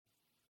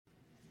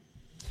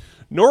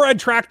NORAD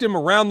tracked him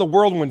around the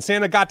world. When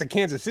Santa got to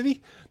Kansas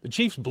City, the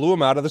Chiefs blew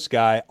him out of the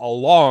sky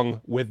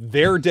along with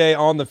their day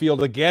on the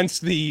field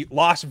against the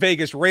Las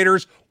Vegas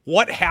Raiders.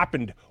 What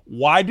happened?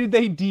 Why did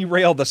they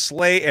derail the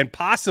sleigh and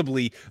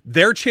possibly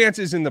their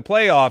chances in the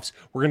playoffs?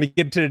 We're going to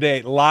get to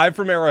today live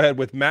from Arrowhead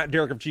with Matt and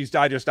Derek of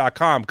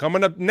ChiefsDigest.com.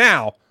 Coming up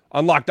now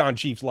on Locked On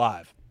Chiefs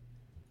Live.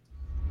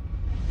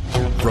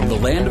 From the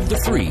land of the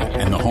free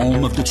and the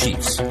home of the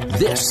Chiefs,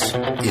 this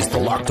is the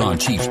Locked On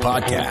Chiefs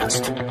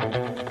podcast.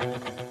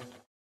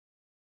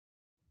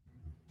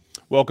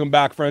 Welcome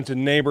back, friends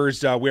and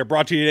neighbors. We are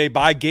brought to you today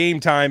by Game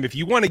Time. If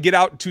you want to get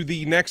out to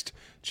the next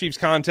Chiefs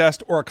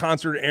contest or a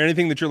concert or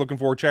anything that you're looking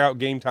for, check out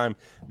Game Time,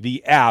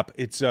 the app.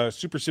 It's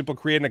super simple.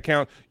 Create an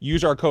account.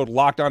 Use our code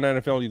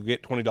LOCKEDONNFL. You'll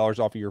get $20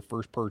 off of your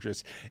first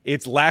purchase.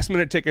 It's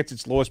last-minute tickets.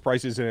 It's lowest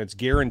prices, and it's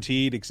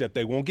guaranteed, except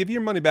they won't give you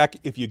your money back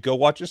if you go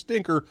watch a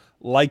stinker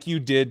like you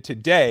did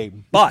today.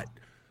 But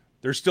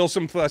there's still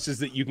some pluses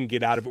that you can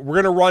get out of it.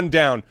 We're going to run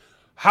down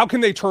how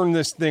can they turn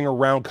this thing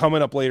around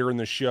coming up later in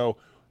the show.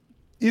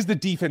 Is the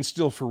defense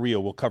still for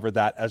real? We'll cover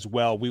that as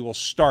well. We will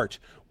start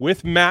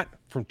with Matt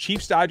from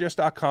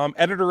ChiefsDigest.com,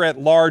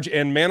 editor-at-large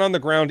and man on the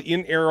ground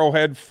in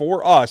Arrowhead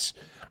for us.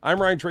 I'm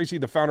Ryan Tracy,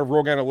 the founder of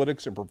Rogue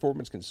Analytics and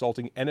Performance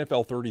Consulting,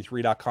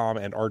 NFL33.com,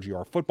 and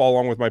RGR Football,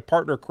 along with my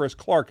partner, Chris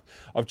Clark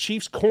of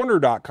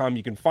ChiefsCorner.com.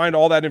 You can find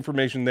all that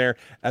information there,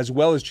 as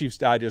well as Chiefs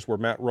Digest, where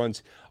Matt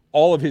runs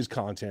all of his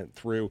content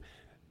through.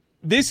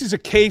 This is a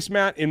case,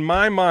 Matt, in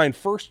my mind,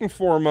 first and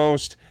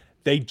foremost,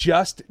 they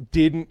just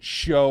didn't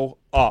show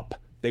up.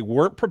 They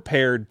weren't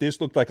prepared. This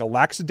looked like a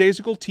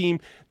lackadaisical team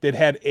that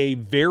had a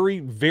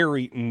very,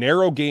 very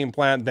narrow game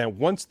plan that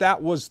once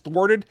that was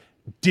thwarted,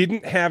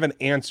 didn't have an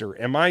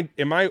answer. Am I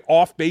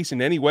off base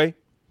in any way?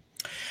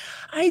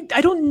 I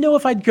don't know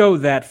if I'd go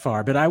that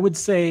far, but I would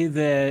say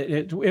that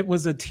it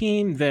was a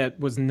team that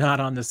was not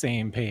on the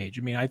same page.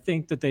 I mean, I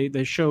think that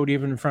they showed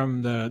even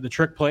from the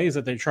trick plays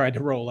that they tried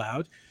to roll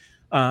out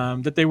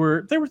that they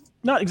were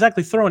not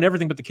exactly throwing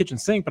everything but the kitchen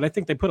sink, but I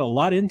think they put a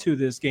lot into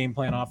this game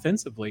plan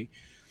offensively.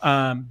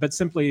 But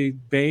simply,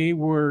 they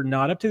were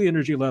not up to the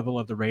energy level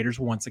of the Raiders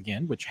once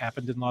again, which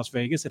happened in Las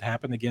Vegas. It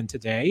happened again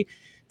today.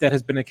 That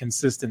has been a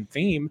consistent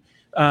theme.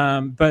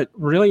 But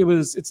really,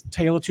 it's a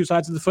tale of two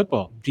sides of the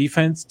football.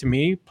 Defense, to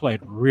me, played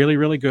really,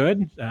 really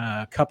good.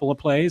 A couple of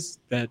plays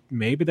that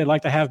maybe they'd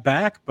like to have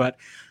back, but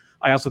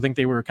I also think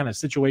they were kind of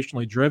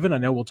situationally driven. I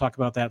know we'll talk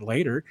about that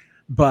later.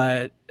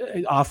 But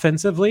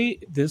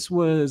offensively, this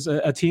was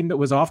a team that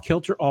was off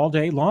kilter all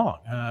day long.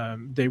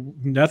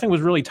 Nothing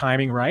was really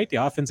timing right. The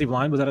offensive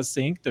line was out of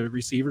sync. The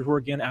receivers were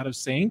again out of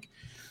sync.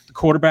 The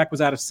quarterback was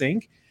out of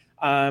sync.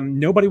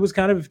 Nobody was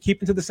kind of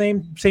keeping to the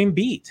same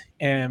beat.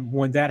 And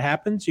when that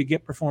happens, you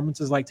get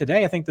performances like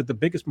today. I think that the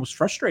biggest, most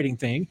frustrating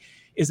thing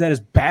is that as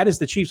bad as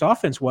the Chiefs'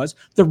 offense was,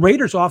 the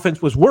Raiders'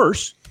 offense was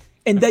worse,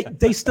 and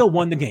they still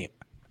won the game.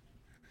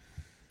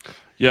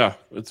 Yeah,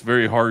 it's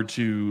very hard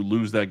to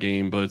lose that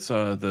game, but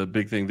the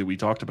big thing that we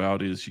talked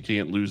about is you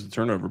can't lose the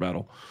turnover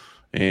battle,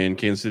 and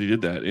Kansas City did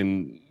that.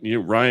 And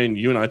Ryan,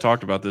 you and I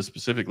talked about this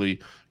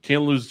specifically.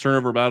 Can't lose the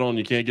turnover battle, and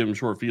you can't give them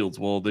short fields.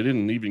 Well, they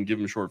didn't even give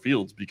them short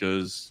fields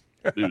because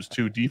it was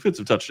 2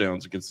 defensive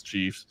touchdowns against the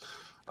Chiefs.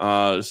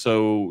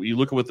 So you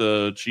look at what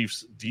the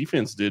Chiefs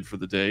defense did for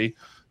the day.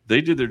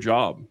 They did their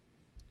job.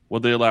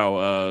 What'd they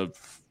allow?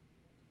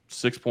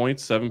 6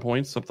 points, 7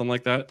 points, something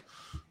like that.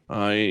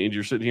 And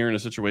you're sitting here in a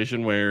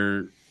situation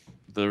where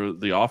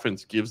the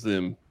offense gives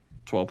them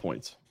 12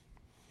 points.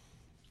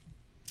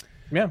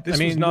 Yeah, this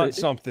was not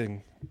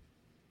something.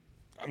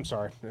 I'm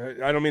sorry,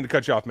 I don't mean to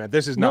cut you off, man.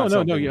 This is not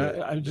something. No.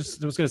 Yeah, I was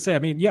going to say.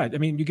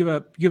 You give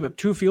up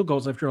 2 field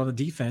goals if you're on the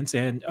defense,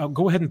 and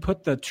go ahead and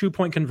put the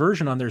 2-point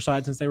conversion on their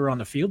side since they were on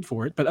the field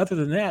for it. But other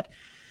than that,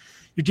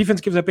 your defense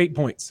gives up 8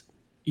 points.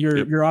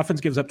 Your offense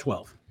gives up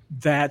 12.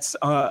 That's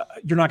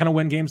you're not going to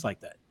win games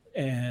like that,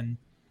 and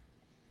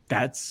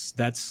that's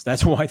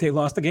why they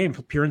lost the game.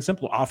 Pure and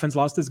simple. Offense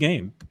lost this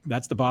game.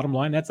 That's the bottom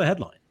line. That's the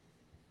headline.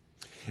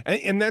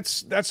 And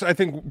that's I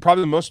think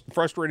probably the most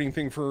frustrating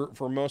thing for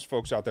most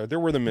folks out there. There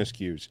were the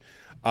miscues.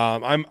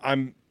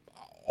 I'm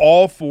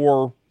all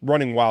for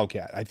running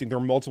Wildcat. I think there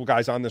are multiple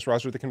guys on this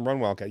roster that can run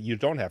Wildcat. You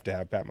don't have to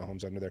have Pat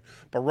Mahomes under there.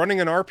 But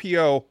running an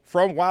RPO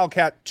from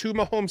Wildcat to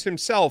Mahomes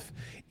himself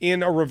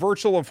in a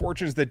reversal of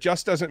fortunes that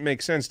just doesn't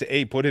make sense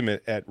to put him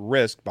at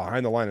risk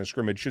behind the line of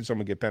scrimmage should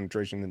someone get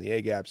penetration in the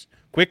A-gaps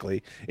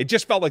quickly. It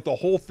just felt like the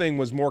whole thing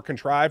was more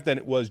contrived than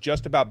it was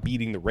just about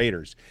beating the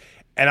Raiders.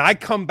 And I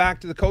come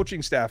back to the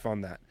coaching staff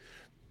on that.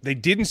 They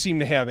didn't seem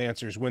to have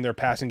answers when their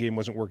passing game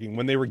wasn't working,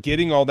 when they were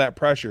getting all that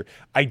pressure.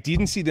 I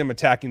didn't see them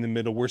attacking the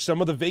middle where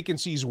some of the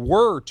vacancies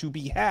were to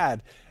be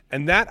had.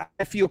 And that,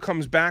 I feel,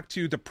 comes back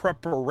to the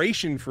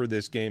preparation for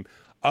this game.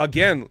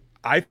 Again,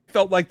 I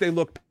felt like they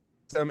looked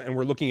past them and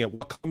we're looking at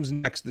what comes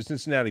next, the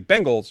Cincinnati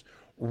Bengals,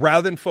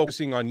 rather than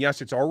focusing on,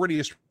 yes, it's already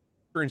a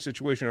strange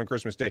situation on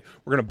Christmas Day.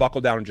 We're going to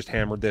buckle down and just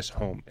hammer this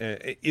home.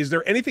 Is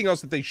there anything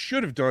else that they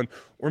should have done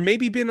or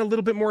maybe been a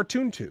little bit more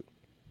attuned to?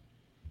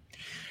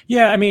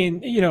 Yeah, I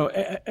mean,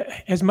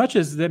 as much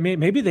as that,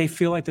 maybe they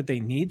feel like that they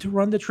need to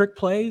run the trick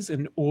plays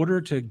in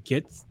order to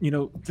get,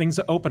 things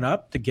to open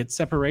up, to get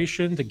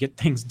separation, to get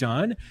things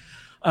done.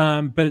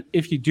 But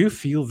if you do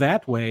feel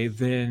that way,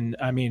 then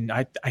I mean,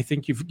 I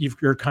think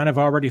you're kind of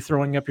already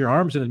throwing up your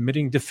arms and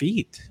admitting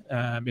defeat.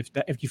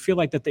 If you feel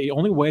like that the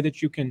only way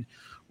that you can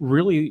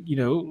really,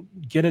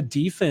 get a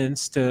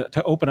defense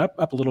to open up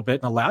a little bit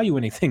and allow you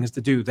anything is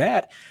to do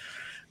that.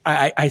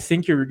 I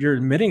think you're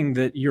admitting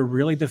that you're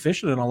really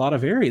deficient in a lot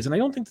of areas, and I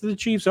don't think that the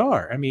Chiefs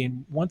are. I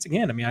mean, once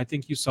again, I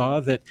think you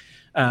saw that.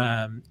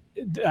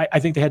 I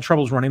think they had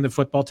troubles running the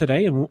football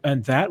today,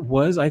 and that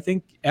was, I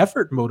think,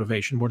 effort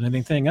motivation more than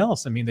anything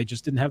else. I mean, they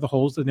just didn't have the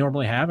holes they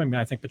normally have. I mean,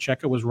 I think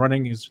Pacheco was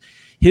running his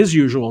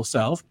usual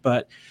self,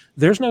 but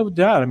there's no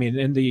doubt. I mean,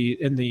 in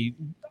the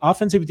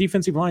offensive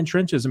defensive line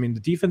trenches, I mean, the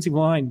defensive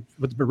line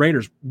with the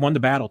Raiders won the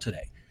battle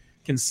today.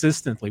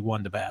 Consistently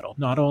won the battle,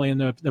 not only in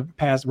the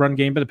past run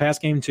game, but the pass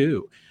game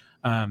too.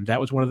 That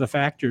was one of the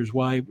factors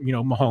why,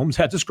 Mahomes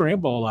had to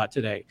scramble a lot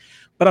today.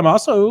 But I'm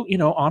also,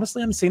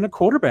 honestly, I'm seeing a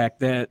quarterback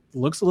that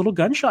looks a little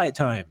gun shy at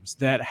times,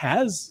 that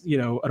has,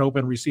 an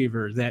open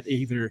receiver that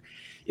either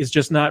is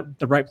just not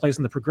the right place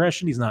in the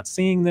progression. He's not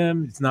seeing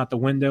them. It's not the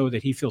window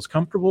that he feels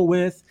comfortable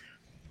with.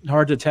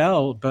 Hard to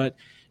tell, but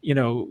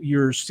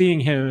you're seeing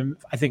him,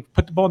 I think,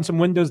 put the ball in some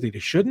windows that he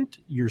shouldn't.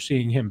 You're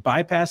seeing him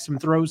bypass some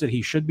throws that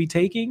he should be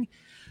taking.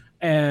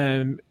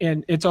 And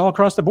it's all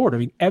across the board. I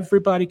mean,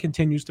 everybody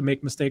continues to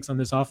make mistakes on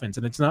this offense,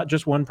 and it's not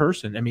just one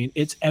person. I mean,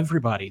 it's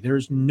everybody.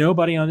 There's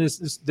nobody on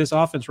this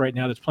offense right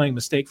now that's playing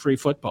mistake-free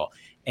football,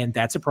 and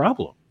that's a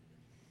problem.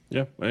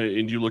 Yeah,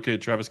 and you look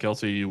at Travis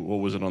Kelce, what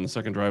was it on the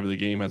second drive of the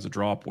game, has a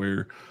drop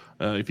where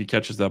if he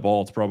catches that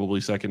ball, it's probably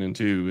 2nd and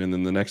 2, and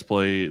then the next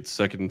play, it's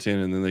 2nd and 10,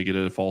 and then they get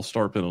a false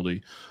start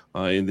penalty,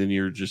 and then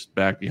you're just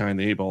back behind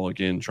the 8 ball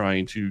again,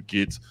 trying to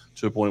get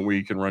to a point where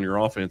you can run your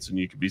offense and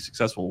you can be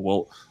successful.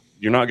 Well,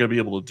 you're not going to be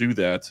able to do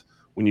that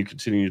when you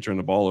continue to turn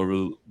the ball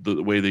over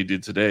the way they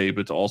did today,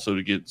 but also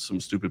to get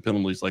some stupid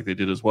penalties like they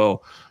did as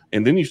well.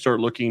 And then you start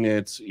looking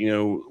at,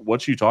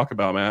 what you talk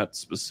about, Matt,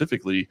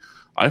 specifically.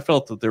 I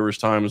felt that there was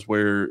times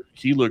where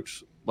he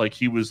looked like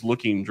he was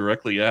looking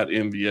directly at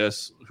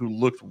MVS, who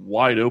looked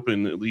wide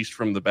open, at least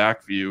from the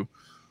back view,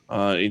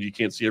 and you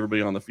can't see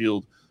everybody on the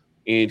field,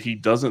 and he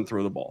doesn't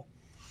throw the ball.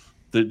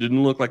 That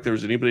didn't look like there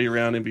was anybody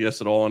around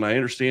MVS at all, and I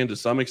understand to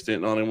some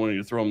extent not wanting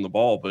to throw him the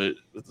ball, but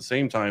at the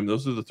same time,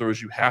 those are the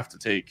throws you have to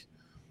take.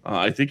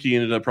 I think he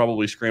ended up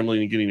probably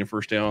scrambling and getting a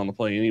first down on the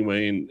play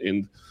anyway,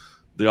 and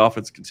the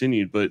offense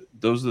continued, but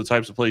those are the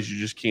types of plays you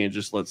just can't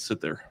just let sit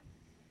there.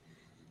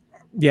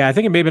 Yeah, I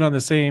think it may have been on the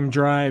same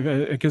drive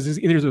because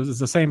either it was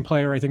the same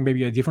play or I think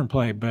maybe a different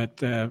play,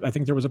 but I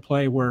think there was a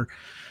play where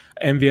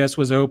MVS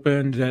was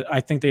opened.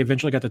 I think they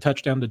eventually got the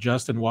touchdown to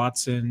Justin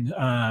Watson.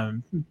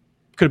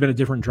 Could have been a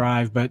different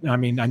drive, but I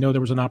mean, I know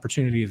there was an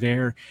opportunity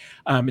there.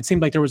 It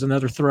seemed like there was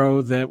another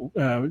throw that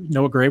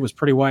Noah Gray was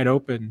pretty wide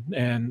open,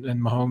 and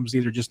Mahomes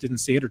either just didn't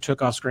see it or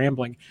took off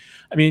scrambling.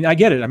 I mean, I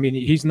get it. I mean,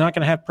 he's not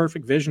going to have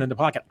perfect vision in the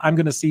pocket. I'm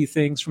going to see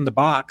things from the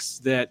box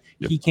that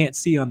he can't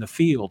see on the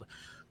field.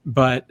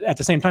 But at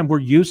the same time, we're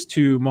used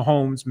to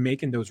Mahomes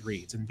making those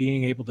reads and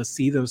being able to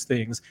see those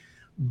things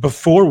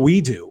before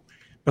we do,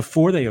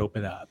 before they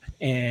open up.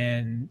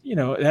 And,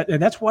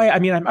 and that's why, I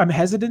mean, I'm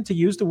hesitant to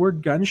use the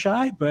word gun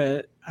shy,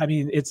 but I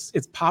mean, it's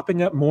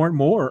popping up more and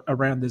more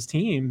around this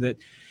team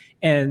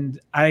and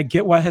I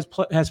get what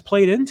has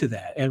played into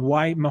that and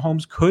why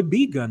Mahomes could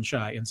be gun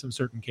shy in some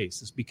certain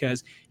cases,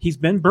 because he's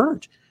been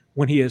burnt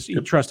when he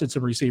trusted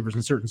some receivers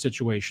in certain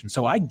situations.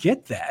 So I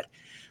get that,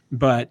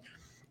 but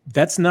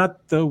that's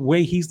not the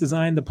way he's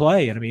designed to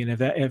play. And I mean,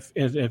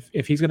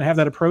 if he's going to have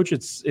that approach,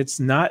 it's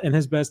not in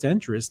his best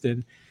interest.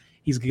 And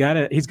he's got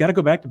to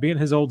go back to being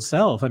his old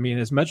self. I mean,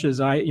 as much as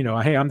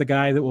hey, I'm the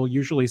guy that will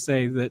usually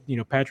say that,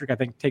 Patrick, I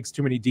think, takes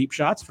too many deep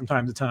shots from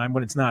time to time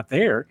when it's not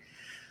there.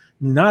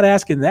 Not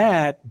asking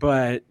that,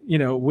 but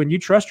when you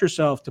trust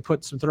yourself to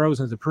put some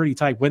throws into pretty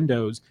tight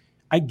windows,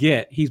 I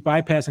get he's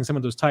bypassing some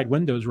of those tight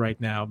windows right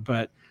now,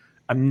 but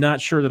I'm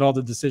not sure that all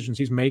the decisions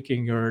he's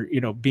making are,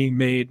 being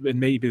made in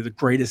maybe the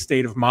greatest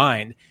state of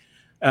mind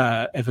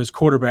of his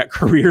quarterback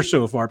career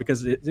so far,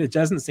 because it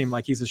doesn't seem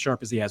like he's as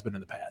sharp as he has been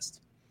in the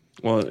past.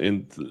 Well,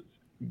 and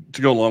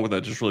to go along with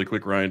that, just really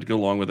quick, Ryan, to go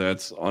along with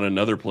that, on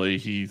another play,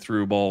 he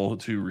threw a ball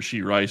to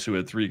Rashee Rice, who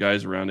had 3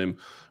 guys around him,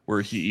 where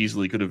he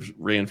easily could have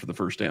ran for the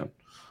first down.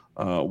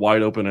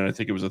 Wide open, and I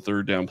think it was a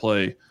 3rd down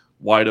play.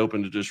 Wide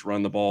open to just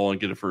run the ball and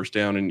get a first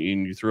down, and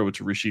you throw it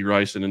to Rashee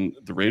Rice, and then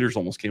the Raiders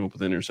almost came up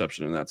with an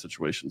interception in that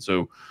situation.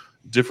 So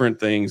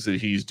different things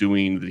that he's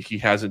doing that he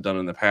hasn't done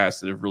in the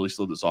past that have really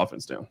slowed this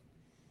offense down.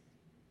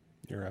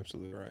 You're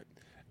absolutely right.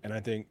 And I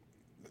think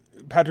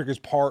Patrick is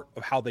part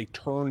of how they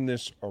turn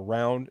this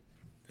around.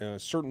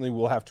 Certainly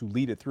we'll have to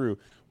lead it through.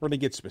 We're going to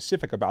get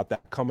specific about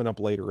that coming up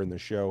later in the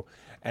show.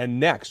 And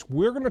next,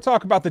 we're going to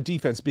talk about the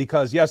defense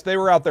because, yes, they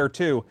were out there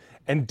too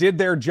and did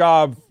their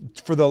job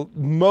for the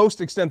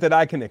most extent that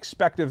I can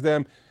expect of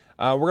them.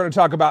 We're going to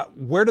talk about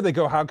where do they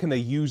go, how can they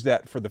use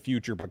that for the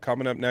future. But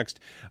coming up next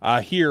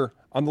here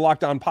on the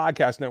Locked On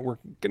Podcast Network,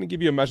 we're going to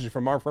give you a message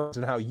from our friends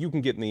and how you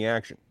can get in the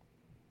action.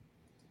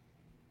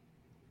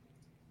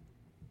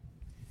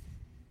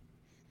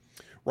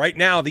 Right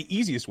now, the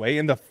easiest way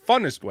and the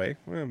funnest way,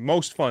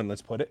 most fun,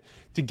 let's put it,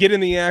 to get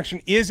in the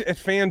action is at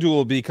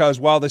FanDuel, because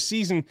while the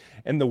season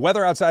and the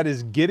weather outside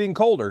is getting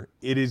colder,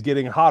 it is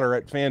getting hotter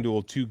at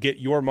FanDuel. To get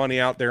your money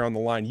out there on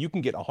the line, you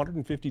can get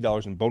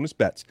 $150 in bonus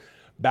bets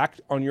back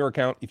on your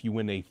account if you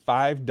win a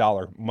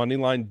 $5 money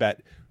line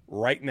bet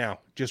right now.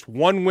 Just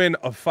one win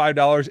of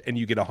 $5 and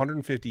you get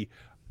 $150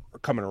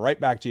 coming right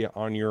back to you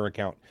on your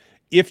account.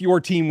 If your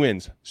team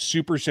wins,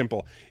 super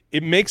simple.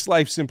 It makes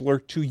life simpler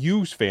to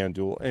use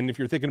FanDuel. And if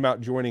you're thinking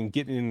about joining,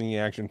 getting in the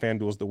action,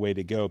 FanDuel is the way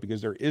to go,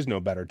 because there is no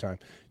better time.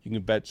 You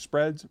can bet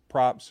spreads,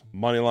 props,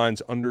 money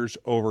lines, unders,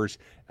 overs.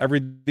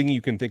 Everything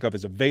you can think of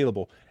is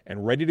available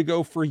and ready to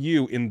go for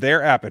you in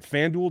their app at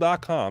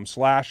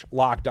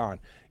FanDuel.com/lockedon.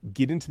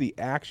 Get into the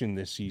action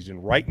this season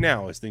right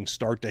now as things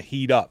start to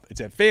heat up.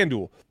 It's at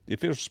FanDuel, the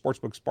official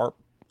sportsbook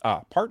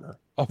partner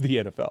of the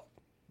NFL.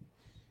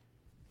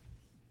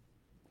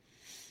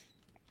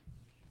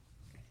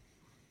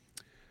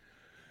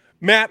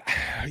 Matt,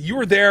 you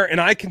were there,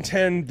 and I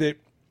contend that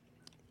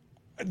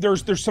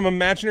there's some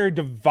imaginary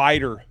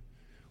divider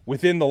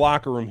within the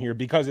locker room here,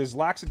 because as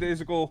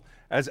lackadaisical,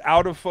 as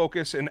out of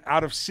focus and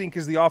out of sync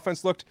as the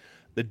offense looked,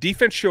 the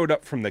defense showed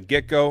up from the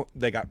get-go.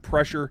 They got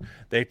pressure.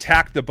 They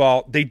attacked the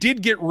ball. They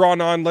did get run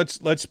on.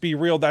 Let's be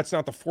real. That's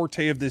not the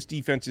forte of this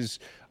defense's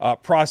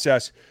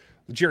process.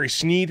 Jerry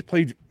Sneed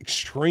played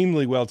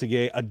extremely well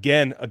today,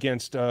 again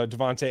against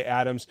Devontae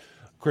Adams.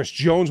 Chris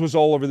Jones was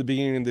all over the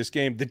beginning of this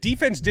game. The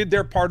defense did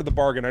their part of the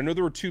bargain. I know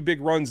there were two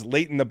big runs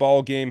late in the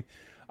ball game.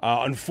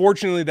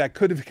 Unfortunately, that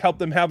could have helped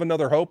them have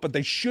another hope, but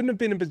they shouldn't have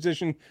been in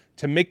position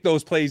to make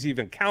those plays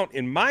even count,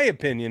 in my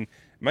opinion.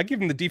 Am I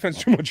giving the defense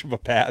too much of a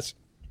pass?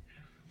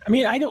 I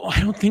mean, I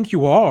don't think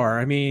you are.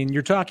 I mean,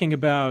 you're talking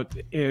about,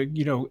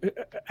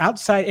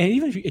 outside, and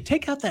even if you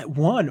take out that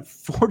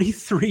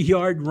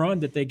 43-yard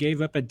run that they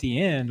gave up at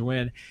the end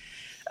when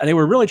they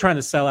were really trying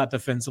to sell out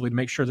defensively to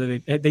make sure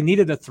that they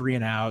needed a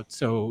 3-and-out.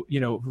 So,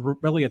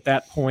 really at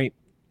that point,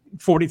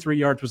 43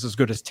 yards was as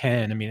good as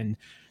 10. I mean,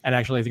 and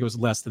actually I think it was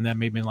less than that,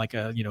 maybe like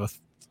a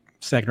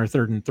second or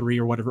third and 3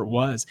 or whatever it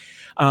was.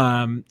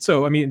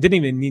 So, I mean, it didn't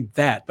even need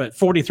that, but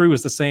 43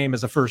 was the same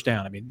as a first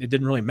down. I mean, it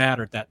didn't really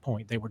matter at that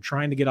point. They were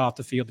trying to get off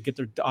the field to get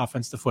their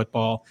offense to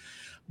football.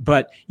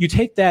 But you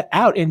take that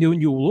out, and when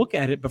you look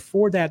at it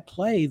before that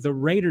play, the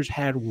Raiders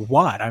had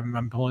what?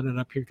 I'm pulling it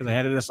up here because I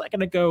had it a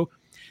second ago.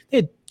 They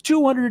had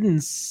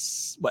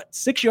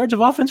 206 yards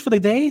of offense for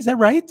the day. Is that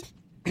right?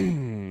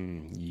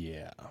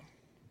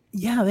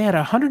 Yeah, they had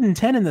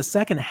 110 in the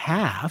second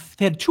half.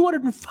 They had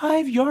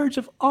 205 yards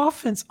of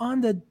offense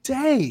on the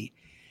day.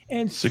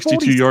 And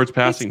 62 yards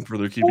passing for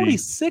their QB.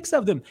 46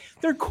 of them.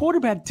 Their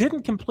quarterback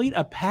didn't complete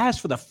a pass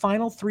for the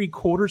final 3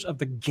 quarters of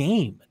the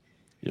game.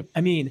 Yep.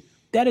 I mean,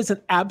 that is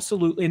an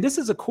absolutely – and this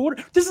is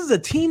a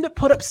team that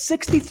put up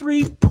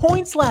 63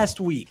 points last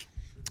week.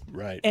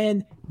 Right.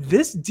 And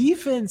this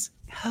defense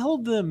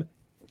held them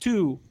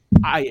to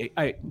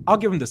I'll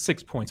give them the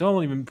 6 points. I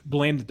don't even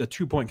blame the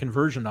 2-point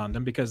conversion on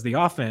them, because the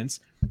offense,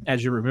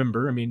 as you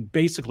remember, I mean,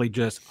 basically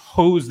just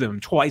hosed them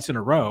twice in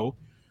a row,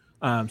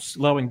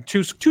 slowing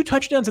two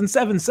touchdowns in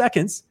 7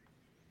 seconds.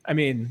 I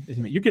mean,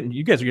 you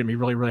guys are getting me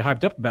really, really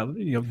hyped up about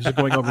just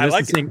going over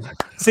this and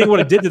seeing what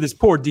it did to this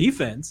poor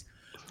defense.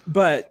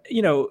 But,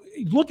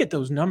 look at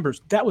those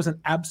numbers. That was an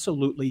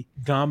absolutely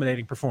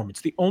dominating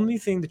performance. The only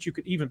thing that you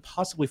could even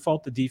possibly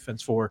fault the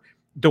defense for,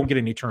 don't get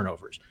any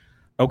turnovers.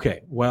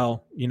 Okay,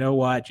 well, you know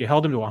what? You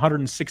held them to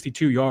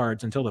 162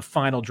 yards until the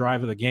final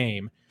drive of the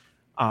game.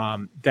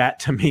 That,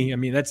 to me, I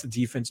mean, that's the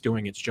defense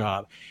doing its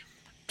job.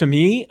 To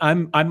me, I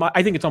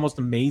think it's almost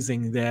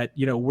amazing that,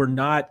 we're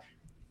not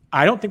 –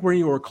 I don't think we're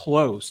anywhere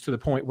close to the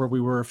point where we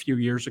were a few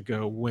years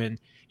ago when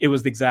it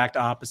was the exact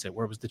opposite,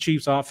 where it was the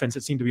Chiefs' offense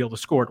that seemed to be able to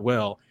score at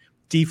will.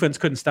 Defense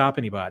couldn't stop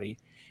anybody.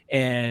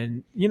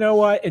 And you know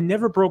what? It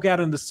never broke out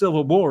in the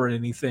Civil War or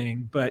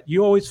anything, but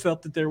you always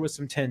felt that there was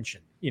some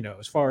tension,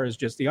 as far as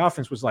just the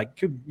offense was like,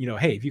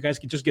 hey, if you guys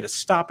could just get a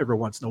stop every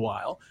once in a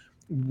while,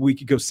 we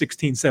could go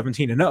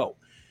 16-17-0.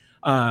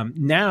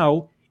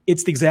 Now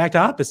it's the exact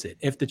opposite.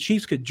 If the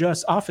Chiefs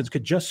offense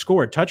could just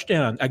score a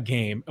touchdown a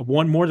game,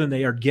 one more than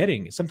they are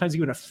getting, sometimes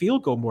even a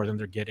field goal more than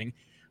they're getting,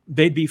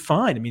 they'd be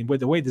fine. I mean, with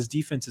the way this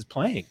defense is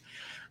playing.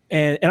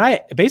 And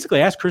I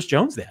basically asked Chris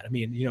Jones that. I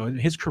mean, in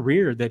his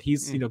career that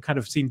he's, kind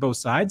of seen both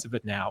sides of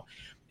it now.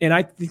 And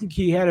I think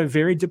he had a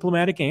very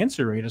diplomatic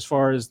answer. And as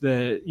far as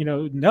no,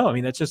 I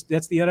mean, that's the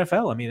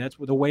NFL. I mean, that's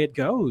the way it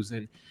goes.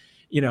 And,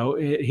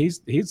 he's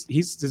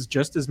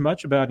just as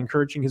much about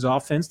encouraging his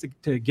offense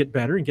to get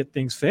better and get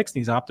things fixed.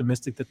 And he's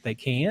optimistic that they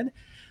can.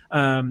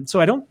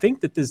 So I don't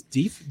think that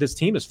this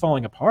team is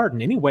falling apart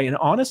in any way. And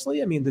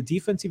honestly, I mean, the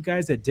defensive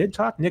guys that did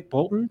talk, Nick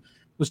Bolton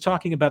was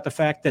talking about the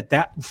fact that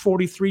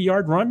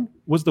 43-yard run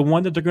was the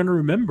one that they're going to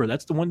remember.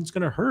 That's the one that's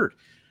going to hurt.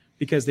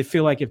 because they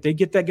feel like if they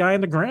get that guy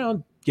on the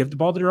ground, give the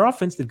ball to their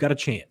offense, they've got a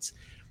chance.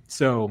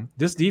 So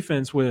this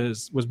defense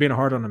was being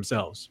hard on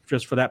themselves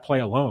just for that play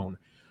alone.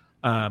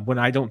 When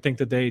I don't think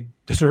that they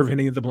deserve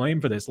any of the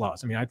blame for this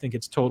loss. I mean, I think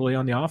it's totally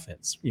on the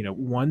offense. You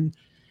know,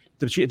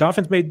 the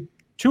offense made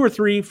 2 or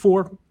 3,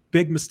 4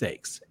 big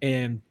mistakes,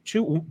 and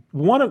you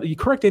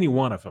correct any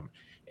one of them,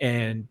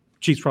 and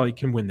Chiefs probably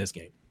can win this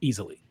game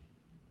easily.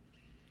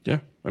 Yeah,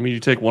 I mean,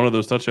 you take one of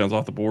those touchdowns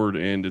off the board,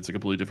 and it's a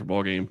completely different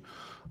ball game,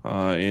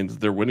 and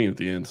they're winning at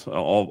the end.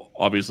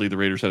 Obviously, the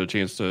Raiders had a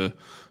chance to,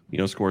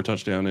 score a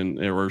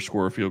touchdown or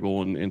score a field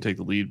goal and take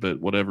the lead,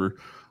 but whatever.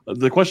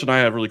 The question I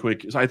have really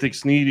quick is, I think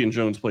Snead and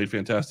Jones played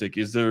fantastic.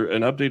 Is there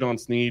an update on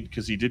Snead?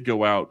 Because he did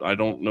go out. I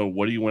don't know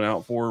what he went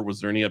out for.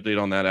 Was there any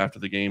update on that after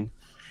the game?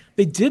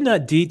 They did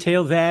not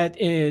detail that.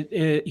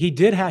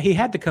 He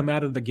had to come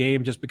out of the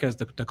game just because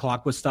the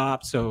clock was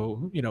stopped.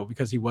 So,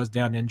 because he was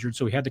down injured,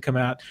 so he had to come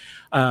out.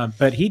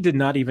 But he did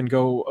not even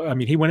go. I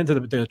mean, he went into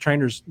the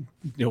trainers,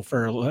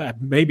 for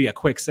maybe a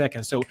quick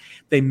second. So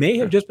they may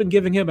have just been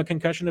giving him a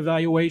concussion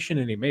evaluation,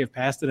 and he may have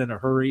passed it in a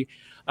hurry.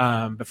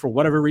 But for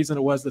whatever reason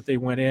it was that they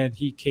went in,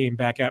 he came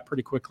back out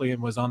pretty quickly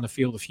and was on the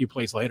field a few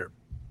plays later.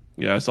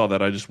 Yeah, I saw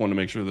that. I just wanted to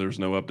make sure there's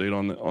no update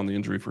on the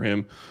injury for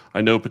him.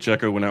 I know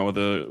Pacheco went out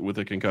with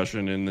a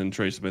concussion, and then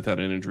Trey Smith had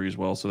an injury as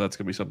well, so that's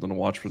going to be something to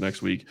watch for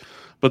next week.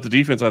 But the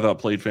defense, I thought,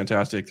 played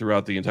fantastic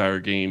throughout the entire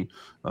game.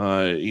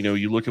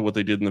 You look at what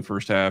they did in the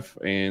first half,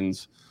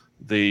 and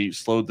they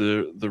slowed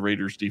the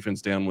Raiders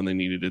defense down when they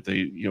needed it.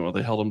 They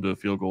held them to a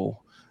field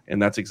goal, and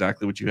that's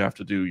exactly what you have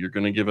to do. You're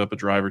going to give up a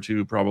drive or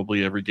two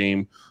probably every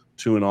game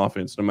to an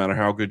offense, no matter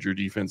how good your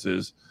defense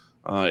is.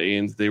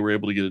 And they were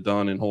able to get it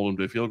done and hold them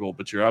to a field goal.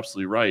 But you're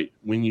absolutely right.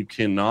 When you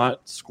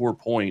cannot score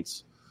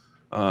points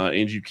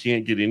and you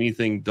can't get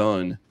anything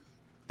done,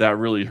 that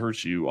really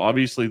hurts you.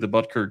 Obviously, the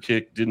Butker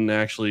kick didn't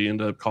actually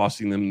end up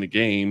costing them the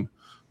game,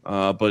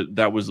 but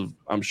that was,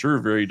 I'm sure,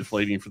 very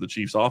deflating for the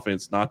Chiefs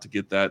offense not to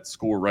get that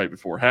score right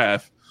before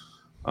half.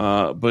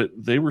 But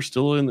they were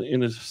still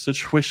in a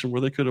situation where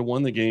they could have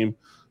won the game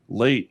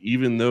late,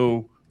 even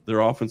though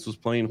their offense was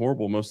playing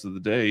horrible most of the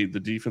day.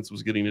 The defense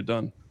was getting it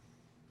done.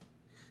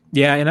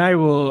 Yeah, and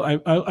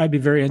I'd be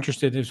very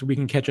interested if we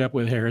can catch up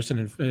with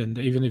Harrison and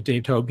even if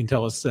Dave Tobe can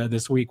tell us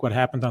this week what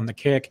happened on the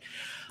kick.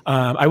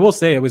 I will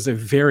say it was a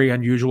very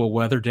unusual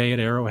weather day at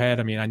Arrowhead.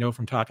 I mean, I know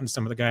from talking to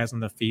some of the guys on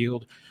the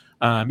field,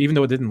 even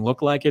though it didn't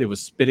look like it, it was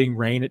spitting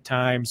rain at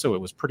times, so it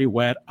was pretty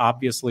wet.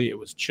 Obviously, it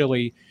was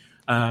chilly.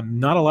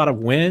 Not a lot of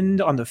wind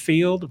on the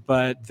field,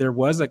 but there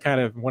was a kind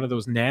of one of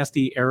those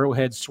nasty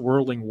Arrowhead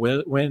swirling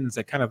winds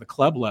at kind of the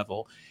club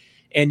level.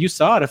 And you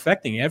saw it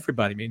affecting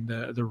everybody. I mean,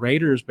 the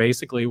Raiders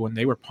basically, when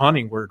they were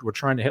punting, were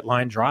trying to hit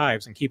line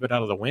drives and keep it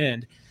out of the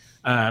wind.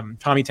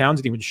 Tommy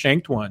Townsend even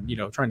shanked one,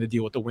 trying to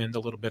deal with the wind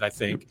a little bit, I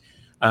think.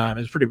 He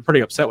was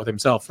pretty upset with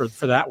himself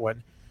for that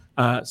one.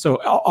 So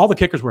all the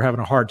kickers were having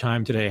a hard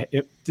time today.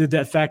 Did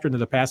that factor into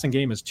the passing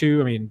game as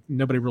too? I mean,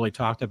 nobody really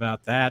talked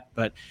about that.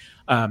 But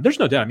there's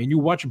no doubt. I mean, you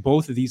watch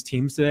both of these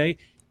teams today,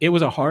 it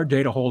was a hard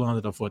day to hold on to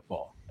the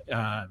football.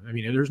 I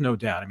mean, there's no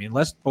doubt. I mean,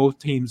 unless both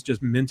teams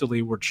just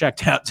mentally were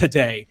checked out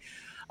today,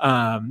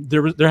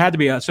 there had to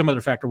be some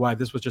other factor why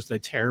this was just a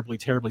terribly,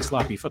 terribly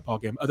sloppy football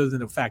game, other than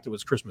the fact it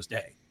was Christmas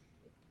Day.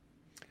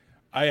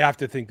 I have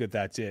to think that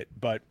that's it.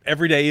 But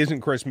every day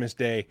isn't Christmas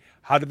Day.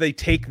 How do they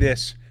take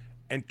this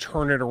and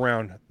turn it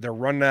around? They're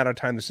running out of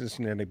time. The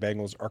Cincinnati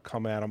Bengals are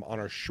coming at them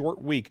on a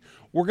short week.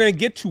 We're going to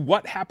get to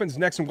what happens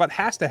next and what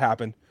has to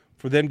happen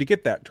for them to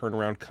get that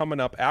turnaround coming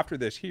up after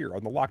this here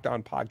on the Locked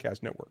On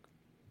Podcast Network.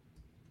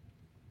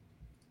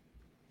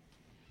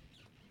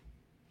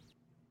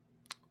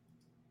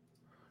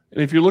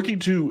 And if you're looking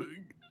to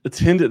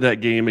attend that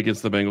game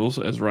against the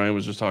Bengals, as Ryan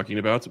was just talking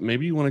about,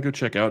 maybe you want to go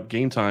check out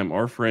Game Time.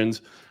 Our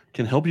friends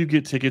can help you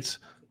get tickets,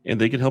 and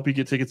they can help you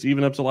get tickets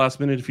even up to last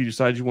minute. If you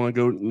decide you want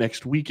to go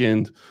next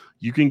weekend,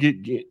 you can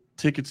get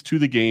tickets to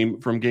the game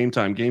from Game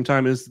Time. Game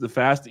Time is the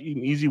fast and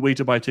easy way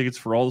to buy tickets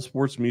for all the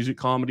sports, music,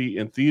 comedy,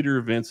 and theater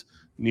events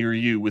near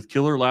you. With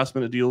killer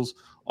last-minute deals,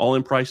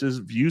 all-in prices,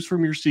 views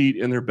from your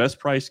seat, and their best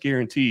price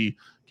guarantee,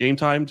 Game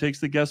Time takes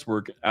the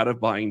guesswork out of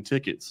buying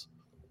tickets.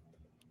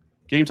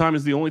 Game Time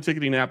is the only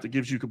ticketing app that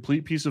gives you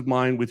complete peace of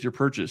mind with your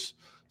purchase.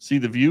 See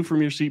the view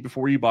from your seat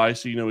before you buy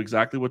so you know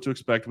exactly what to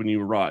expect when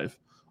you arrive.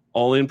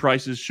 All-in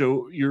prices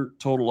show your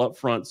total up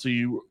front so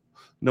you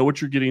know what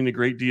you're getting, a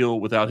great deal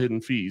without hidden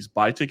fees.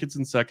 Buy tickets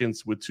in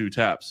seconds with 2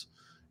 taps.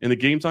 And the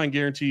Game Time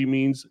guarantee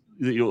means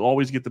that you'll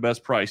always get the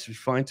best price. If you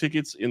find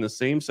tickets in the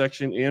same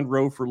section and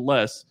row for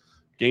less,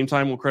 Game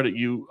Time will credit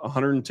you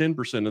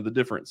 110% of the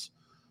difference.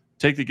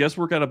 Take the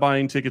guesswork out of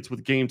buying tickets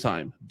with Game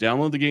Time.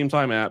 Download the Game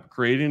Time app,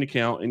 create an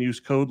account, and use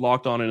code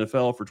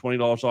LOCKEDONNFL for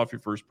 $20 off your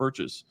first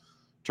purchase.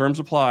 Terms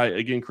apply.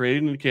 Again,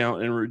 create an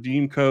account and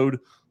redeem code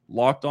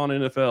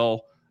LOCKEDONNFL,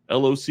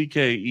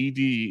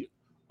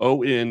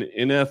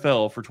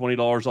 LOCKEDONNFL for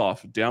 $20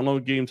 off.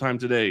 Download Game Time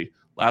today.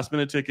 Last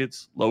minute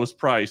tickets, lowest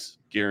price,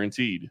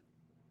 guaranteed.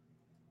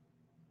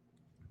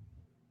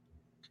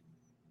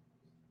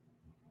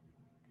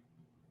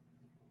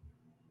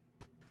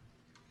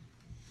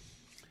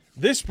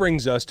 This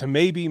brings us to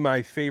maybe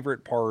my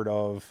favorite part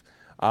of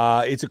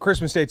it's a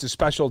Christmas Day. It's a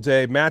special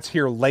day. Matt's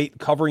here late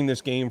covering this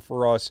game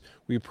for us.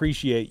 We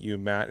appreciate you,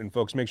 Matt. And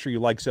folks, make sure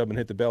you like, sub, and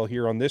hit the bell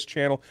here on this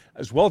channel,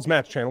 as well as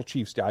Matt's channel,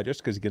 Chiefs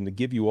Digest, because he's going to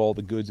give you all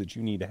the goods that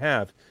you need to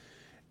have.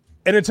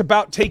 And it's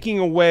about taking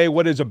away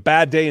what is a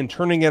bad day and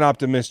turning it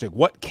optimistic.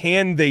 What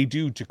can they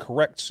do to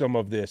correct some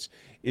of this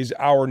is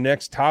our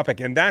next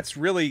topic. And that's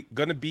really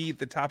going to be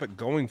the topic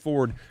going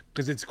forward,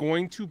 because it's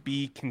going to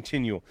be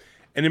continual.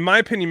 And in my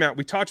opinion, Matt,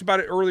 we talked about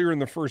it earlier in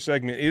the first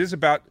segment. It is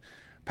about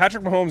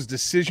Patrick Mahomes'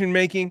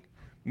 decision-making,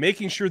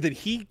 making sure that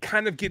he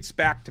kind of gets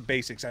back to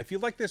basics. I feel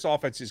like this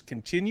offense is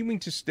continuing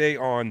to stay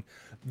on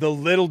the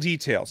little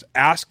details,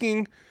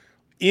 asking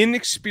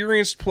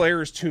inexperienced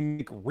players to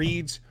make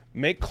reads,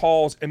 make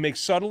calls, and make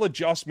subtle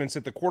adjustments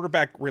that the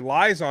quarterback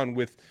relies on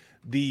with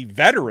the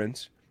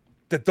veterans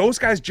that those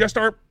guys just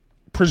aren't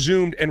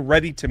presumed and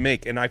ready to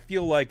make. And I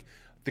feel like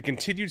the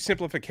continued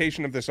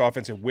simplification of this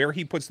offense and where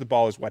he puts the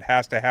ball is what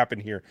has to happen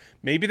here.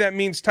 Maybe that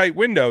means tight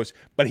windows,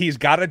 but he's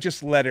got to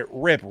just let it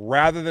rip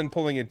rather than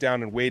pulling it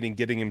down and waiting,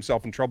 getting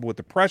himself in trouble with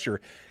the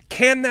pressure.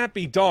 Can that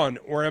be done,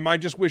 or am I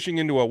just wishing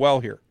into a well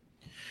here?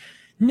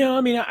 No, I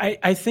mean,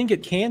 I think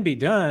it can be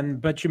done,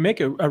 but you make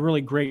a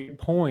really great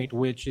point,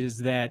 which is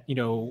that,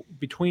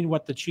 between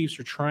what the Chiefs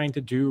are trying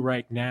to do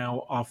right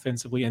now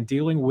offensively and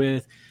dealing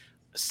with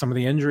some of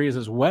the injuries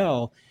as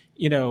well,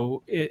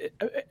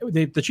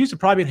 the Chiefs have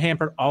probably been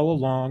hampered all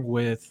along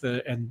with,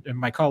 and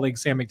my colleague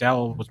Sam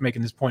McDowell was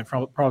making this point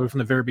probably from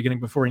the very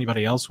beginning before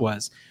anybody else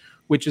was,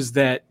 which is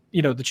that,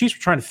 the Chiefs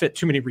were trying to fit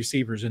too many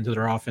receivers into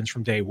their offense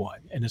from day one.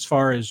 And as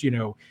far as,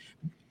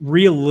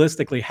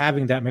 realistically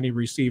having that many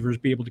receivers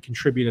be able to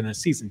contribute in a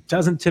season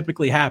doesn't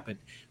typically happen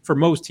for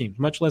most teams,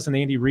 much less an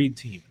Andy Reid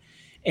team.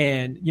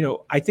 And,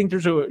 I think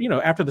there's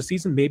after the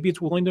season, maybe it's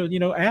willing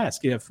to,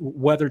 ask if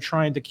whether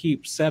trying to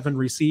keep 7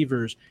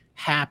 receivers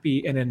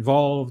happy and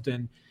involved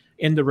and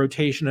in the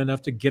rotation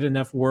enough to get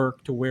enough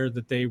work to where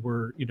that they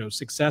were,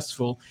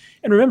 successful.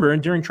 And remember,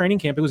 and during training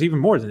camp, it was even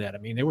more than that. I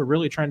mean, they were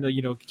really trying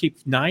to,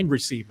 keep 9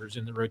 receivers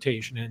in the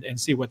rotation and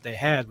see what they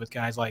had with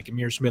guys like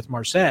Amir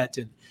Smith-Marset.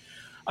 And,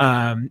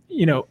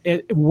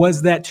 it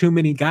was that too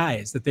many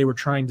guys that they were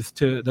trying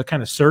to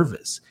kind of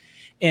service.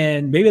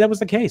 And maybe that was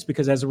the case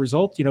because as a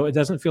result, it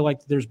doesn't feel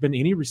like there's been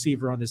any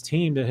receiver on this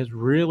team that has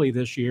really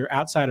this year,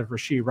 outside of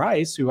Rashee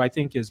Rice, who I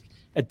think is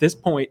at this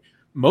point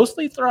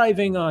mostly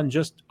thriving on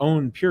just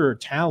own pure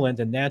talent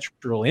and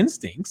natural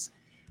instincts.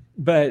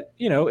 But,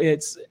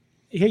 it's,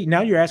 hey,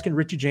 now you're asking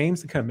Richie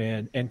James to come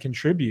in and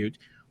contribute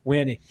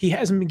when he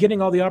hasn't been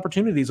getting all the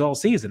opportunities all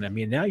season. I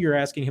mean, now you're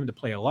asking him to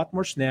play a lot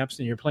more snaps,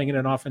 and you're playing in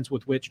an offense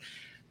with which,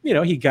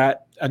 he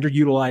got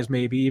underutilized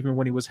maybe even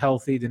when he was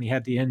healthy. Then he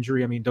had the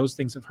injury. I mean, those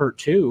things have hurt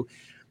too.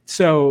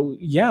 So,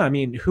 yeah, I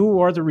mean, who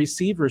are the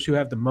receivers who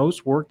have the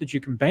most work that you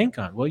can bank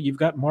on? Well, you've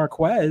got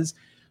Marquez,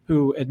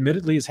 who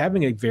admittedly is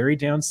having a very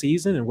down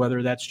season, and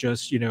whether that's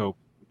just,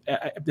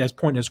 at this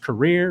point in his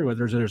career,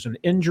 whether there's an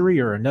injury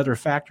or another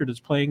factor that's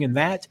playing in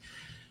that,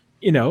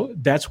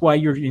 that's why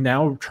you're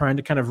now trying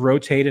to kind of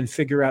rotate and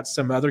figure out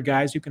some other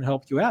guys who can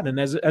help you out. And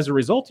as a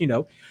result,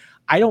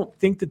 I don't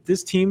think that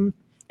this team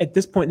at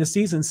this point in the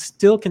season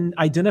still can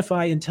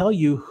identify and tell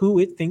you who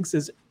it thinks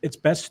is its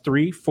best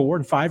 3, 4,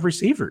 and 5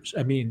 receivers.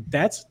 I mean,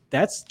 that's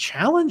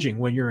challenging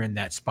when you're in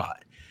that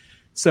spot.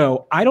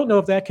 So I don't know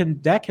if that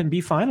can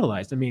be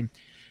finalized. I mean,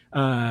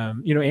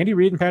 Andy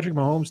Reid and Patrick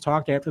Mahomes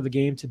talked after the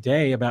game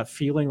today about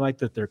feeling like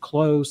that they're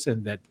close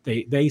and that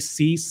they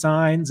see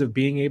signs of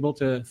being able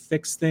to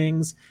fix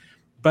things.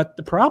 But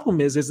the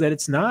problem is that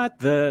it's not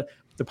the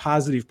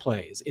positive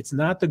plays. It's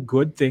not the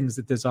good things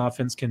that this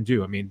offense can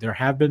do. I mean, there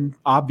have been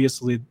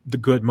obviously the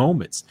good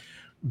moments,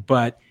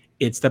 but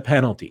it's the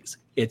penalties,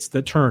 it's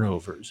the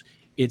turnovers,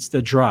 it's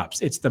the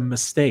drops, it's the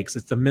mistakes,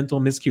 it's the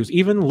mental miscues,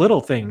 even little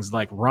things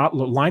like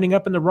lining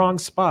up in the wrong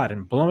spot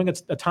and blowing a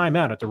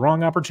timeout at the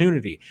wrong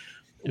opportunity.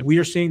 Yep. We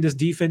are seeing this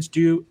defense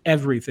do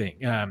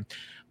everything.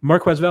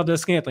 Marquez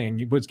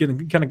Valdez-Scantling was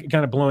getting kind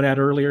of blown at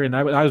earlier, and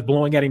I was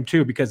blowing at him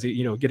too because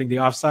getting the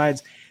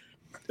offsides.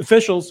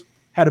 Officials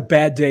had a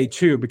bad day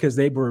too because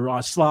they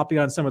were sloppy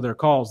on some of their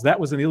calls. That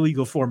was an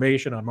illegal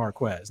formation on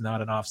Marquez,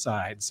 not an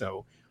offside.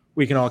 So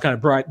we can all kind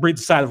of breathe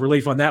a sigh of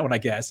relief on that one, I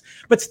guess.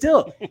 But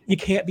still, you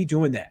can't be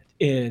doing that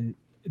in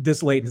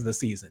this late into the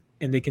season,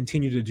 and they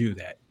continue to do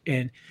that.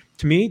 And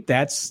to me,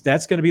 that's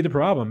going to be the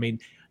problem. I mean,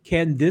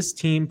 can this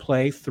team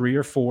play 3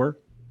 or 4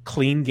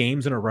 clean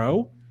games in a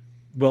row?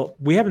 Well,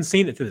 we haven't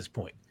seen it to this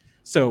point.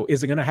 So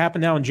is it going to happen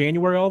now in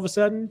January all of a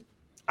sudden?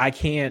 I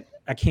can't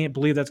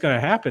believe that's going to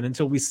happen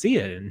until we see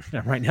it.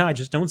 And right now, I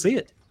just don't see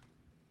it.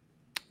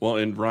 Well,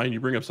 and Ryan, you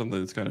bring up something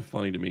that's kind of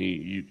funny to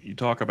me. You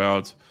talk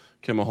about,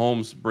 can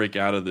Mahomes break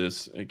out of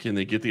this? Can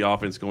they get the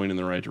offense going in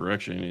the right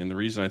direction? And the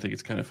reason I think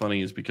it's kind of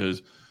funny is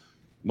because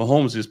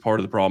Mahomes is part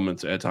of the problem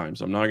at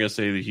times. I'm not going to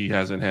say that he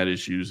hasn't had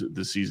issues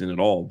this season at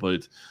all,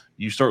 but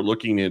you start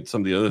looking at some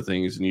of the other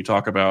things and you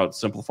talk about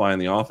simplifying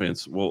the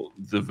offense. Well,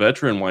 the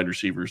veteran wide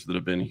receivers that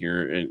have been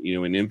here and,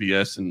 in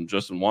MVS and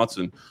Justin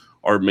Watson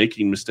are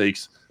making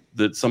mistakes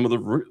that some of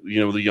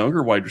the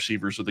younger wide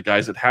receivers or the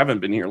guys that haven't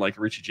been here, like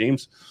Richie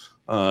James,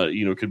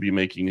 could be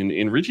making.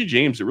 And Richie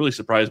James, it really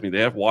surprised me. They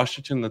have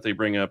Washington that they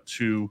bring up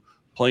to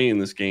play in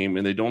this game,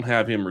 and they don't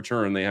have him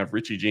return. They have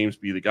Richie James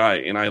be the guy.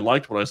 And I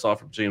liked what I saw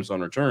from James on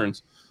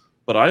returns,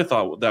 but I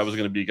thought that was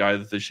going to be a guy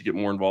that they should get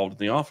more involved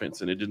in the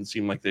offense. And it didn't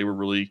seem like they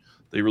really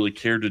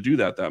cared to do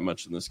that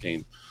much in this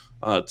game.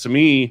 To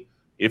me,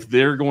 if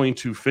they're going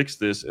to fix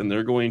this and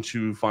they're going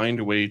to find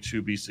a way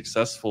to be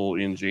successful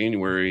in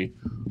January,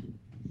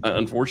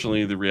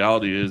 unfortunately, the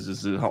reality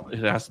is it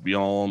has to be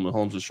all on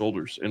Mahomes'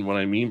 shoulders. And what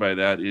I mean by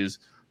that is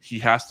he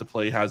has to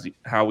play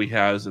how he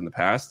has in the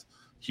past.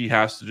 He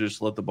has to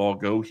just let the ball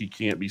go. He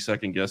can't be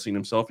second-guessing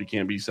himself. He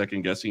can't be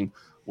second-guessing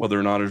whether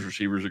or not his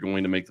receivers are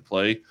going to make the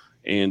play.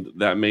 And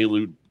that may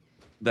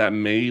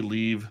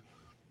leave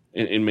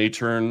and may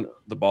turn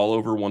the ball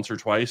over once or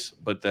twice,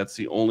 but that's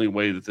the only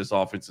way that this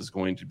offense is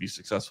going to be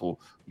successful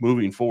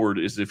moving forward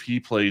is if he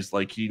plays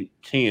like he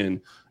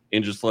can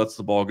and just lets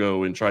the ball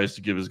go and tries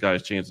to give his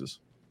guys chances.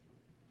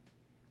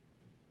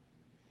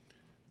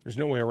 There's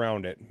no way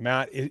around it.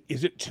 Matt,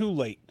 is it too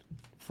late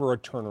for a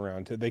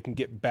turnaround so they can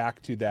get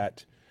back to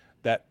that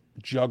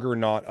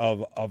juggernaut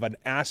of an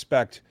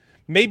aspect,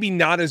 maybe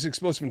not as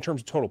explosive in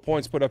terms of total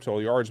points, put up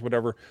total yards,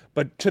 whatever,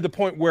 but to the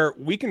point where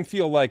we can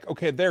feel like,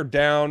 okay, they're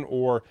down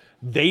or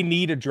they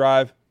need a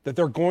drive that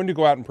they're going to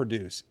go out and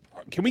produce.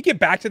 Can we get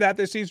back to that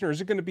this season, or is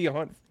it going to be a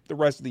hunt the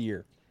rest of the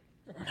year?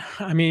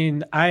 I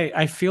mean,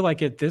 I feel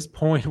like at this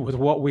point, with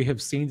what we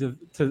have seen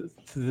to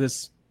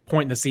this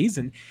point in the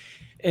season,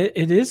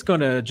 it is going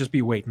to just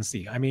be wait and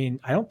see. I mean,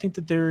 I don't think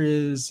that there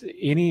is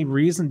any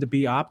reason to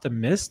be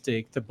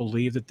optimistic to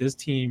believe that this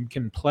team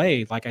can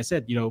play. Like I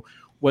said,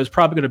 was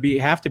probably going to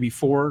have to be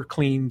 4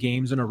 clean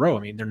games in a row.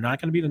 I mean, they're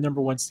not going to be the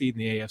number 1 seed in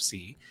the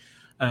AFC.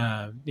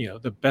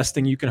 The best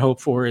thing you can hope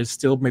for is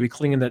still maybe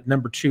clinging that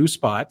number 2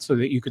 spot so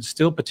that you could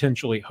still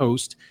potentially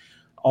host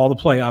all the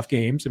playoff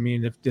games. I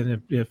mean, if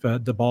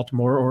the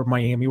Baltimore or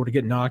Miami were to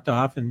get knocked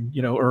off and,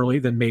 early,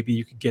 then maybe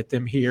you could get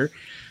them here.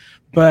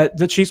 But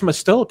the Chiefs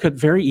could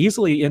very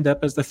easily end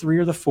up as the 3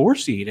 or the 4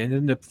 seed and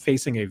end up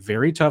facing a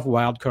very tough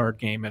wild card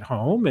game at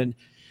home. And,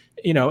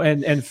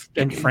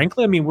 and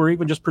frankly, I mean, we're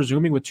even just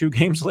presuming with 2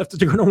 games left that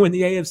they're going to win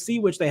the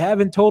AFC, which they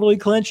haven't totally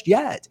clinched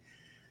yet.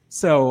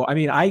 So, I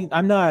mean,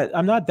 I'm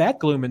not that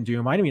gloom and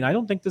doom. I mean, I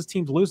don't think this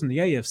team's losing the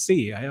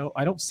AFC.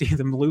 I don't see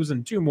them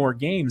losing 2 more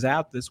games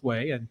out this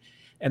way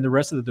and the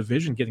rest of the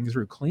division getting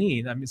through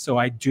clean. I mean, so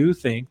I do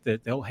think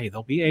that they'll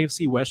be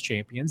AFC West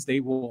champions.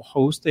 They will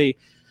host a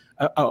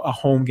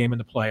home game in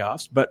the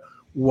playoffs. But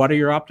what are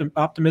your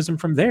optimism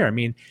from there? I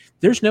mean,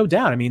 there's no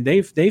doubt. I mean,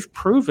 they've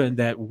proven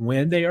that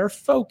when they are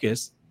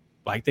focused,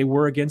 like they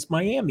were against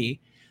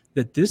Miami,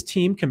 that this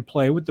team can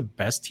play with the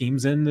best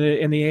teams in the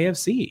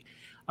AFC.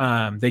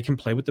 They can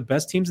play with the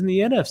best teams in the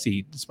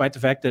NFC, despite the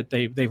fact that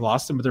they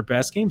lost some of their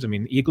best games. I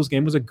mean, the Eagles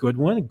game was a good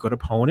one, a good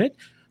opponent.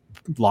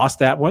 Lost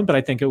that one, but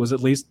I think it was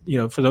at least,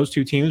 for those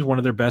 2 teams, one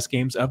of their best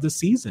games of the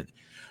season.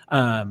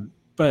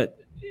 But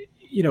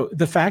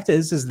the fact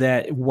is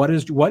that what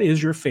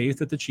is your faith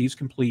that the Chiefs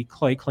can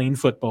play clean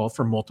football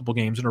for multiple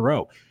games in a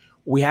row?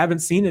 We haven't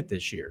seen it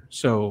this year.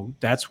 So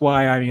that's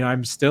why, I mean,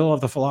 I'm still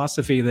of the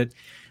philosophy that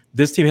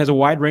this team has a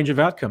wide range of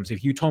outcomes.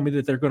 If you told me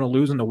that they're going to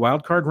lose in the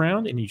wild card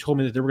round and you told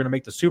me that they were going to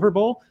make the Super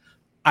Bowl,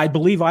 I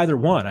believe either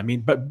one. I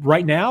mean, but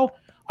right now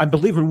I'm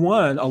believing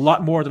one a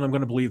lot more than I'm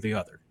going to believe the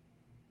other.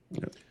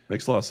 Yeah,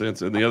 makes a lot of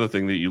sense. And the other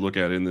thing that you look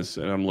at in this,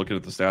 and I'm looking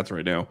at the stats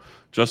right now,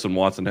 Justin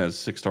Watson has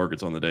 6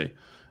 targets on the day.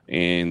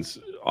 And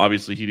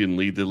obviously he didn't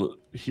lead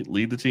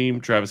the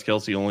team. Travis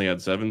Kelce only had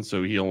 7,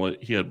 so he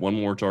had 1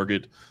 more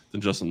target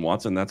than Justin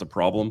Watson. That's a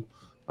problem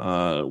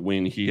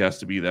when he has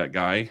to be that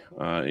guy.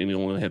 And he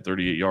only had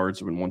 38 yards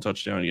and 1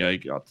 touchdown. Yeah, he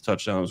got the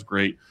touchdown. It was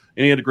great.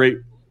 And he had a great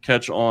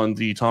catch on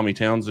the Tommy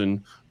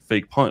Townsend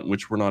fake punt,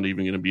 which we're not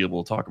even going to be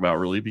able to talk about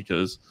really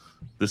because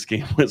this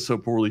game went so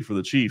poorly for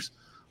the Chiefs.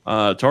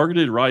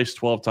 Targeted Rice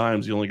 12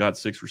 times. He only got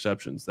 6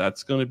 receptions.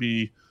 That's going to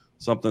be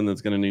something that's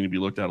going to need to be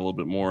looked at a little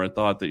bit more. I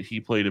thought that he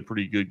played a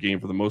pretty good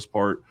game for the most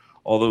part,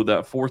 although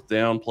that 4th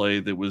down play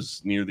that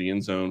was near the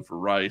end zone for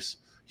Rice,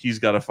 he's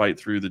got to fight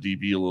through the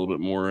DB a little bit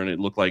more, and it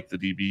looked like the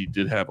DB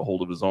did have a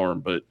hold of his arm,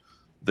 but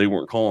they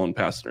weren't calling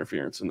pass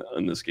interference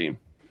in this game.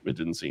 It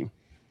didn't seem.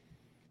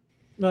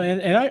 No,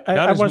 and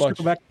I want to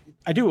circle back.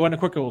 I do want to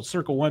quickly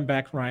circle one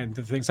back, Ryan,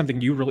 to think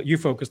something you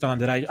focused on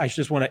that I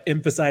just want to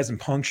emphasize and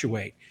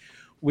punctuate,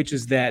 which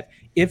is that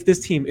if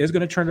this team is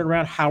going to turn it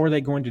around, how are they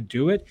going to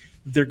do it?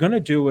 They're going to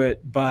do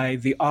it by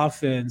the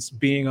offense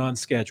being on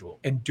schedule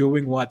and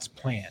doing what's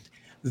planned.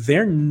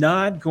 They're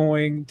not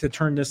going to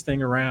turn this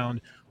thing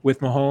around with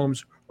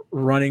Mahomes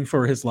running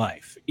for his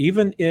life.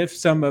 Even if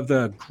some of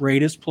the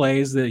greatest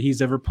plays that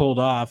he's ever pulled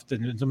off,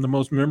 and some of the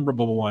most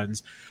memorable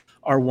ones,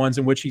 are ones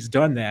in which he's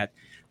done that,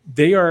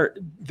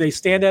 they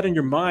stand out in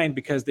your mind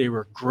because they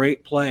were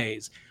great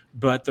plays.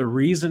 But the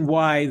reason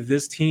why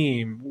this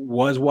team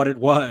was what it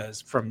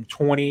was from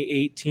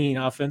 2018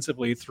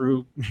 offensively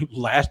through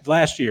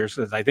last year,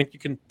 so I think you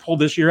can pull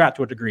this year out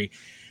to a degree,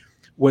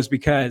 was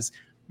because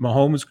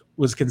Mahomes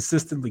was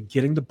consistently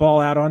getting the ball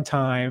out on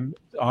time,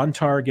 on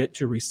target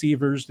to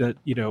receivers that,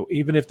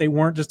 even if they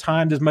weren't just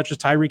timed as much as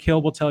Tyreek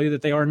Hill will tell you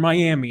that they are in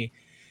Miami,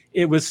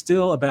 it was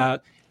still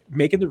about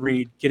making the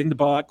read, getting the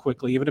ball out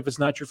quickly, even if it's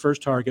not your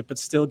first target, but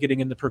still getting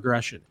in the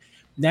progression.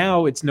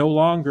 Now it's no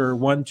longer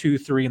 1, 2,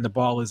 3, and the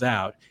ball is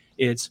out.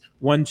 It's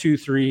 1, 2,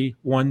 3,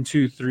 1,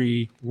 2,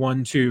 3,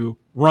 1, 2,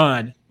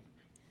 run,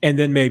 and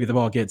then maybe the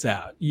ball gets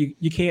out.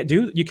 You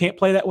can't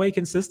play that way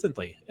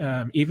consistently.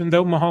 Even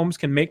though Mahomes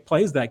can make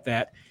plays like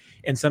that,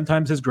 and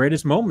sometimes his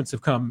greatest moments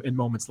have come in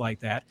moments like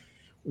that.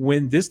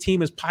 When this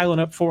team is piling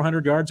up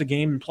 400 yards a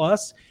game and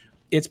plus,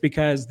 it's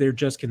because they're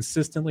just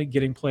consistently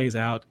getting plays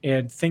out.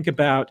 And think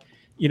about,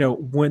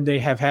 when they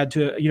have had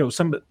to,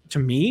 some of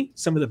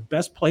the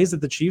best plays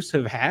that the Chiefs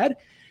have had,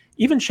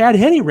 even Chad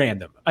Henne ran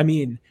them. I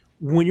mean,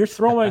 when you're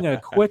throwing a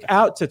quick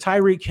out to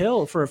Tyreek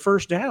Hill for a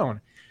first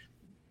down,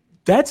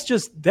 that's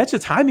a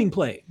timing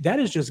play. That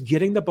is just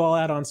getting the ball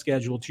out on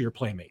schedule to your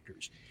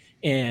playmakers.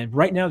 And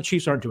right now the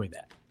Chiefs aren't doing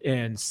that.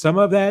 And some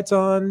of that's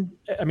on,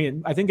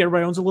 I think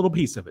everybody owns a little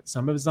piece of it.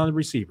 Some of it's on the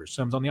receivers,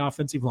 some's on the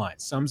offensive line,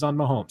 some's on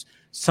Mahomes,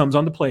 some's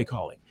on the play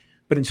calling.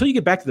 But until you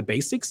get back to the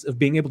basics of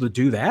being able to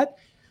do that,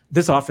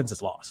 this offense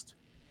is lost.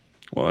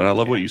 Well, and I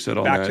love what you said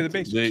on that. Back to the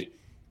basics.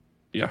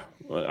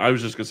 I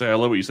was just going to say, I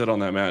love what you said on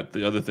that, Matt.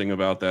 The other thing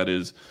about that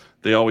is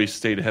they always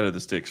stayed ahead of the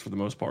sticks for the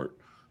most part.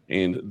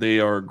 And they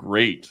are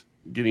great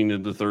getting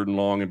into third and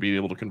long and being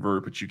able to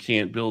convert, but you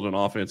can't build an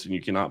offense and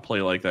you cannot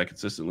play like that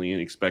consistently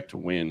and expect to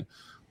win.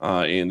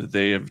 And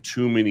they have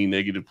too many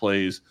negative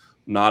plays,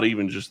 not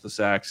even just the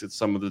sacks. It's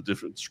some of the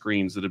different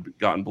screens that have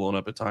gotten blown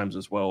up at times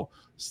as well.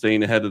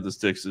 Staying ahead of the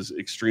sticks is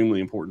extremely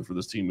important for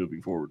this team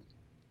moving forward.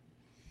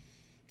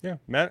 Yeah,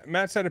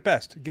 Matt said it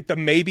best. Get the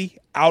maybe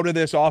out of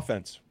this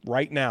offense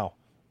right now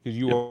because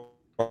you are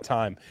out of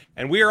time.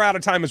 And we are out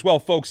of time as well,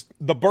 folks.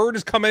 The bird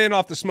is coming in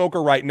off the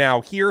smoker right now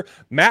here.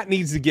 Matt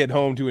needs to get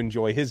home to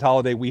enjoy his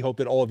holiday. We hope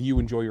that all of you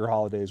enjoy your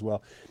holiday as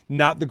well.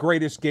 Not the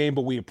greatest game,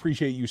 but we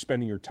appreciate you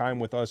spending your time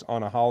with us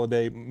on a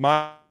holiday.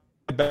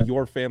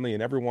 Your family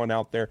and everyone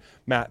out there.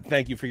 Matt,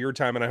 thank you for your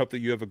time, and I hope that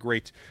you have a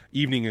great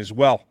evening as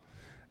well.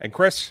 And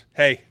Chris,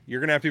 hey,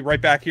 you're going to have to be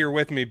right back here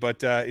with me,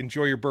 but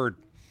enjoy your bird.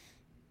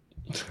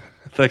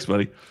 Thanks,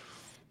 buddy.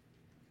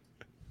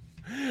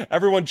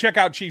 Everyone, check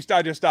out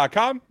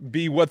ChiefsDigest.com.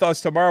 Be with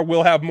us tomorrow.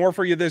 We'll have more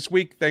for you this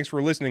week. Thanks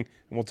for listening,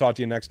 and we'll talk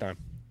to you next time.